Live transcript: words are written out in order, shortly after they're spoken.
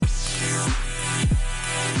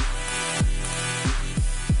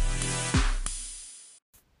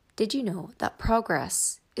Did you know that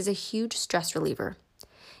progress is a huge stress reliever?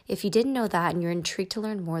 If you didn't know that and you're intrigued to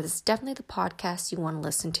learn more, this is definitely the podcast you want to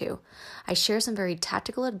listen to. I share some very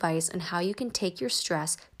tactical advice on how you can take your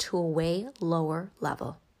stress to a way lower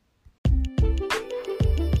level.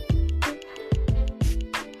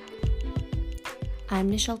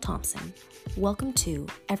 I'm Nichelle Thompson. Welcome to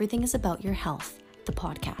Everything is About Your Health, the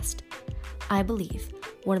podcast. I believe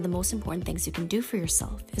one of the most important things you can do for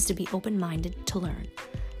yourself is to be open-minded to learn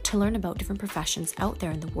about different professions out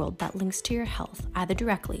there in the world that links to your health, either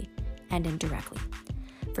directly and indirectly.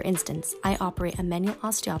 For instance, I operate a manual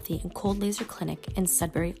osteopathy and cold laser clinic in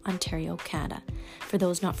Sudbury, Ontario, Canada. For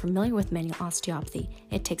those not familiar with manual osteopathy,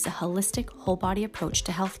 it takes a holistic, whole-body approach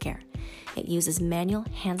to healthcare. It uses manual,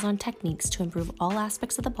 hands-on techniques to improve all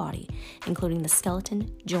aspects of the body, including the skeleton,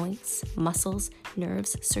 joints, muscles,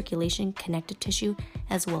 nerves, circulation, connective tissue,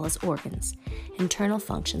 as well as organs. Internal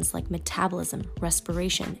functions like metabolism,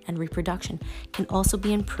 respiration, and reproduction can also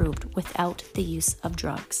be improved without the use of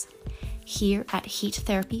drugs. Here at Heat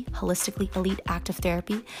Therapy, Holistically Elite Active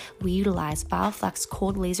Therapy, we utilize BioFlex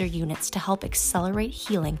cold laser units to help accelerate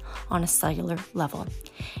healing on a cellular level.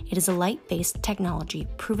 It is a light-based technology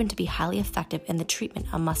proven to be highly effective in the treatment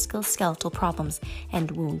of musculoskeletal problems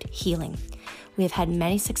and wound healing. We have had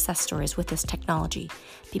many success stories with this technology.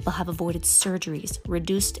 People have avoided surgeries,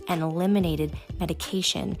 reduced and eliminated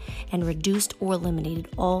medication, and reduced or eliminated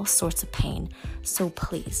all sorts of pain. So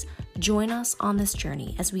please, join us on this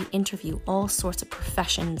journey as we interview all sorts of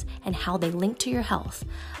professions and how they link to your health,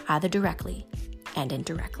 either directly and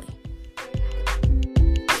indirectly.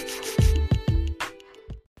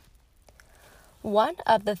 One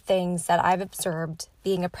of the things that I've observed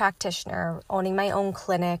being a practitioner, owning my own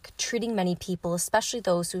clinic, treating many people, especially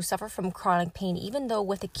those who suffer from chronic pain, even though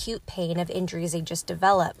with acute pain of injuries they just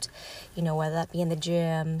developed, whether that be in the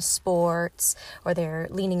gym, sports, or they're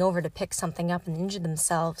leaning over to pick something up and injure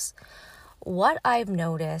themselves. What I've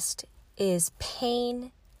noticed is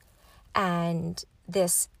pain and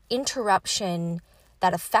this interruption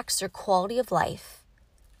that affects their quality of life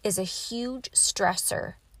is a huge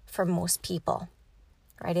stressor for most people,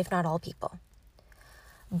 right? If not all people.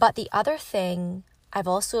 But the other thing I've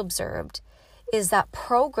also observed is that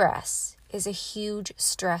progress is a huge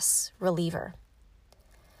stress reliever.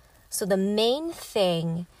 So the main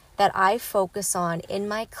thing that I focus on in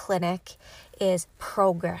my clinic is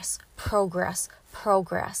progress.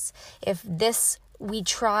 If this we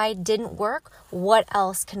tried didn't work, what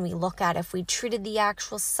else can we look at? If we treated the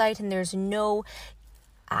actual site and there's no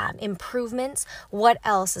improvements, what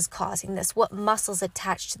else is causing this? What muscles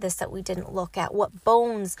attached to this that we didn't look at? What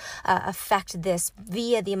bones affect this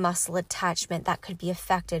via the muscle attachment that could be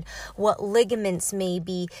affected? What ligaments may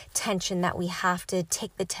be tension that we have to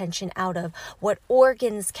take the tension out of? What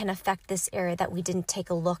organs can affect this area that we didn't take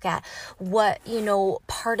a look at? What,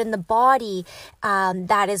 part in the body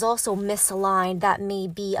that is also misaligned that may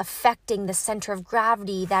be affecting the center of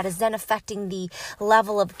gravity that is then affecting the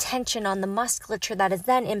level of tension on the musculature that is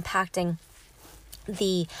then impacting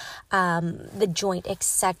the joint,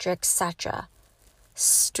 etc.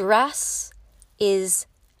 Stress is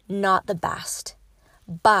not the best,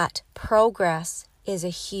 but progress is a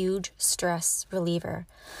huge stress reliever.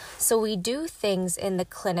 So we do things in the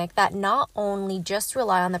clinic that not only just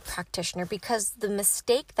rely on the practitioner, because the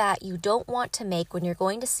mistake that you don't want to make when you're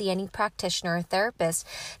going to see any practitioner or therapist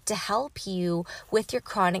to help you with your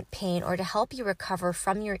chronic pain or to help you recover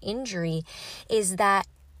from your injury is that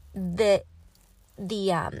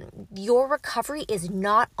your recovery is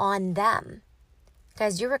not on them.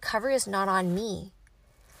 Guys, your recovery is not on me.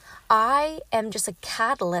 I am just a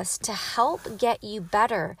catalyst to help get you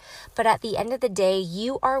better. But at the end of the day,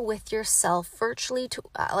 you are with yourself virtually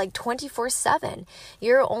 24/7.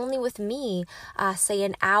 You're only with me, say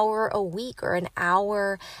an hour a week or an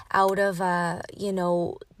hour out of,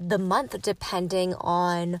 the month, depending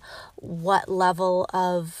on what level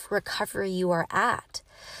of recovery you are at.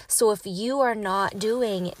 So if you are not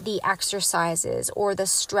doing the exercises or the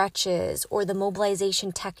stretches or the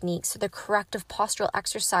mobilization techniques or the corrective postural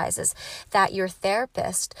exercises that your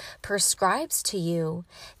therapist prescribes to you,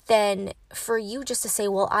 then for you just to say,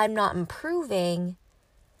 well, I'm not improving,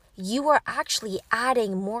 you are actually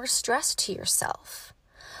adding more stress to yourself.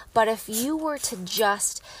 But if you were to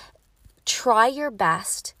just try your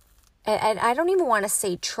best, and I don't even want to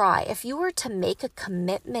say try, if you were to make a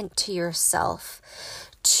commitment to yourself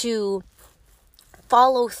to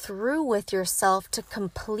follow through with yourself to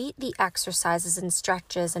complete the exercises and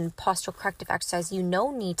stretches and postural corrective exercise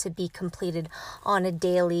need to be completed on a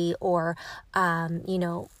daily or,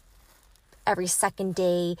 every second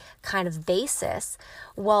day kind of basis,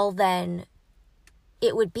 well then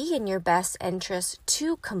it would be in your best interest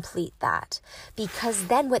to complete that. Because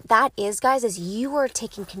then what that is, guys, is you are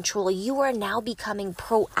taking control. You are now becoming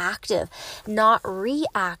proactive, not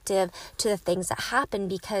reactive to the things that happen,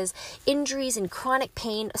 because injuries and chronic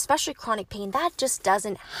pain, especially chronic pain, that just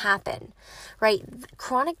doesn't happen, right?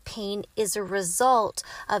 Chronic pain is a result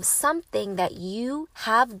of something that you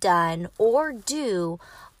have done or do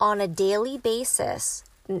on a daily basis,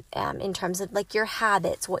 in terms of like your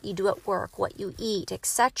habits, what you do at work, what you eat,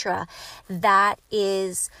 etc., that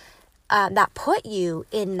is that put you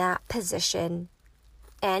in that position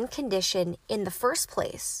and condition in the first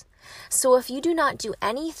place. So if you do not do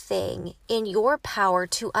anything in your power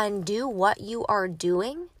to undo what you are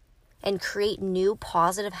doing and create new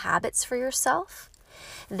positive habits for yourself,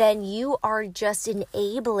 then you are just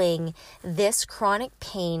enabling this chronic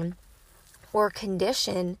pain or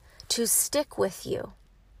condition to stick with you.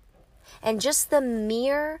 And just the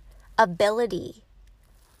mere ability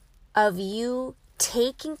of you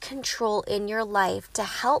taking control in your life to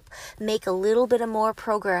help make a little bit of more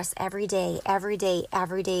progress every day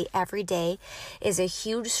is a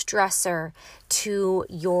huge stressor to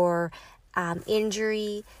your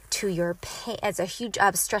injury, to your pain, as a huge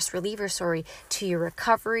stress reliever, to your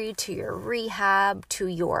recovery, to your rehab, to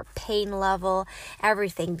your pain level,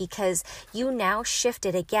 everything, because you now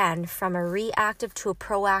shifted again from a reactive to a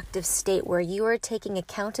proactive state where you are taking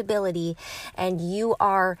accountability and you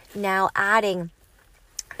are now adding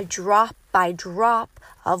a drop by drop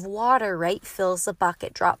of water, right, fills the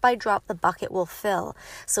bucket. Drop by drop, the bucket will fill.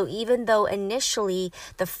 So even though initially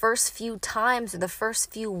the first few times or the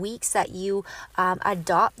first few weeks that you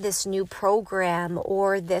adopt this new program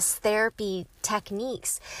or this therapy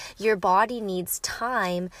techniques, your body needs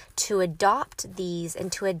time to adopt these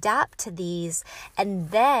and to adapt to these.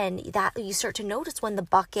 And then that you start to notice when the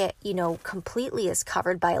bucket, completely is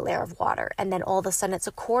covered by a layer of water. And then all of a sudden it's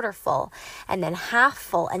a quarter full and then half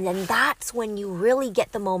full. And then that's when you really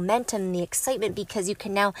get the momentum and the excitement, because you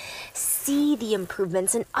can now see the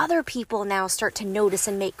improvements, and other people now start to notice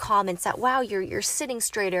and make comments that, wow, you're sitting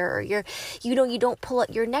straighter, or you don't pull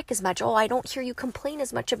up your neck as much. Oh, I don't hear you complain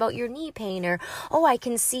as much about your knee pain, or oh, I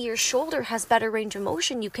can see your shoulder has better range of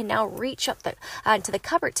motion. You can now reach up to the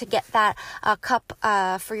cupboard to get that cup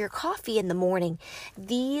for your coffee in the morning.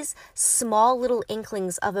 These small little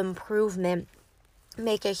inklings of improvement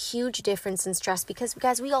make a huge difference in stress, because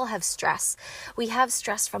guys, we all have stress. We have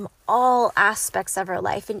stress from all aspects of our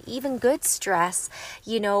life, and even good stress,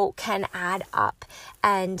 can add up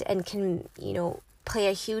and can, play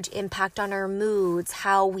a huge impact on our moods,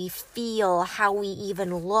 how we feel, how we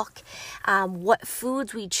even look, what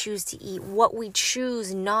foods we choose to eat, what we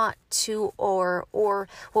choose not to, or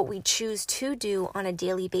what we choose to do on a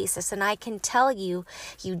daily basis. And I can tell you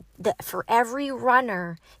that for every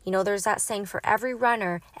runner, there's that saying, for every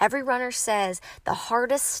runner says the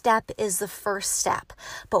hardest step is the first step.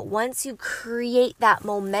 But once you create that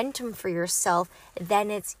momentum for yourself,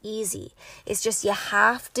 then it's easy. It's just you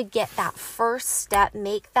have to get that first step,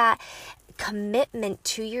 make that commitment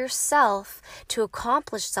to yourself to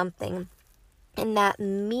accomplish something. And that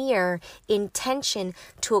mere intention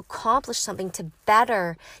to accomplish something, to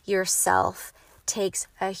better yourself, takes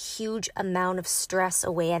a huge amount of stress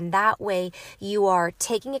away. And that way you are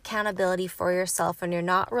taking accountability for yourself, and you're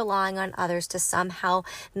not relying on others to somehow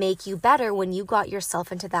make you better when you got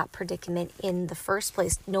yourself into that predicament in the first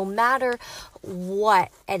place, no matter what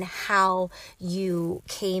and how you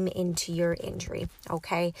came into your injury.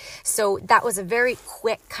 Okay. So that was a very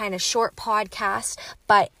quick kind of short podcast,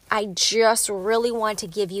 but I just really want to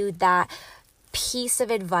give you that piece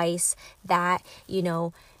of advice that,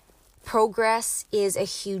 progress is a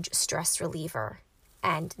huge stress reliever,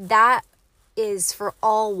 and that is for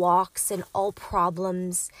all walks and all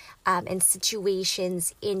problems and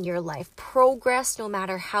situations in your life. Progress, no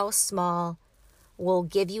matter how small, will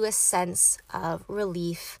give you a sense of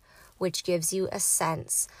relief, which gives you a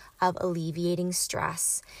sense of alleviating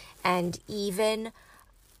stress. And even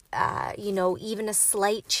a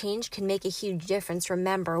slight change can make a huge difference.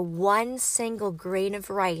 Remember, one single grain of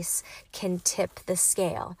rice can tip the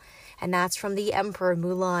scale. And that's from the Emperor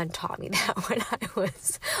Mulan, taught me that when I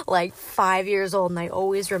was like 5 years old. And I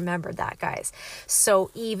always remembered that, guys. So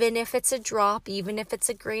even if it's a drop, even if it's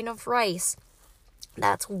a grain of rice,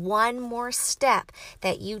 that's one more step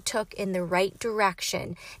that you took in the right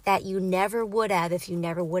direction that you never would have if you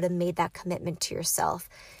never would have made that commitment to yourself.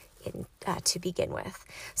 to begin with.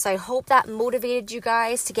 So I hope that motivated you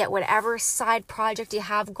guys to get whatever side project you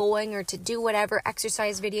have going, or to do whatever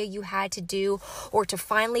exercise video you had to do, or to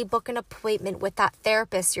finally book an appointment with that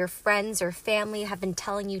therapist your friends or family have been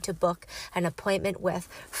telling you to book an appointment with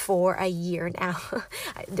for a year now.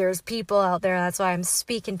 There's people out there, that's why I'm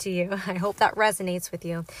speaking to you. I hope that resonates with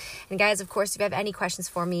you. And guys, of course, if you have any questions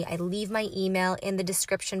for me, I leave my email in the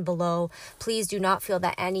description below. Please do not feel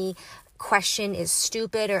that any question is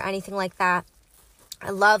stupid or anything like that. I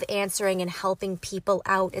love answering and helping people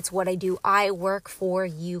out. It's what I do. I work for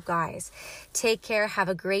you guys. Take care. Have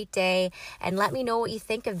a great day. And let me know what you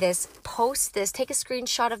think of this. Post this. Take a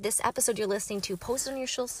screenshot of this episode you're listening to. Post it on your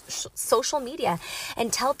social media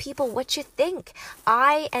and tell people what you think.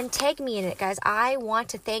 And tag me in it, guys. I want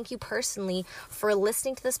to thank you personally for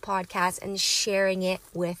listening to this podcast and sharing it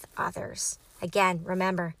with others. Again,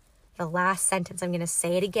 remember, the last sentence, I'm going to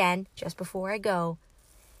say it again just before I go.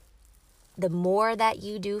 The more that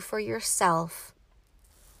you do for yourself,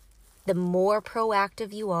 the more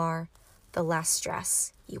proactive you are, the less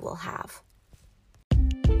stress you will have.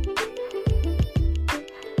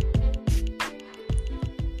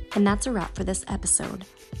 And that's a wrap for this episode.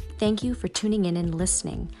 Thank you for tuning in and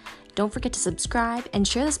listening. Don't forget to subscribe and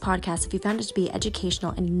share this podcast if you found it to be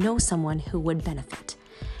educational and know someone who would benefit.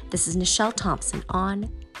 This is Nichelle Thompson on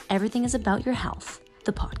Everything is About Your Health,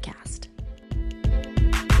 the podcast.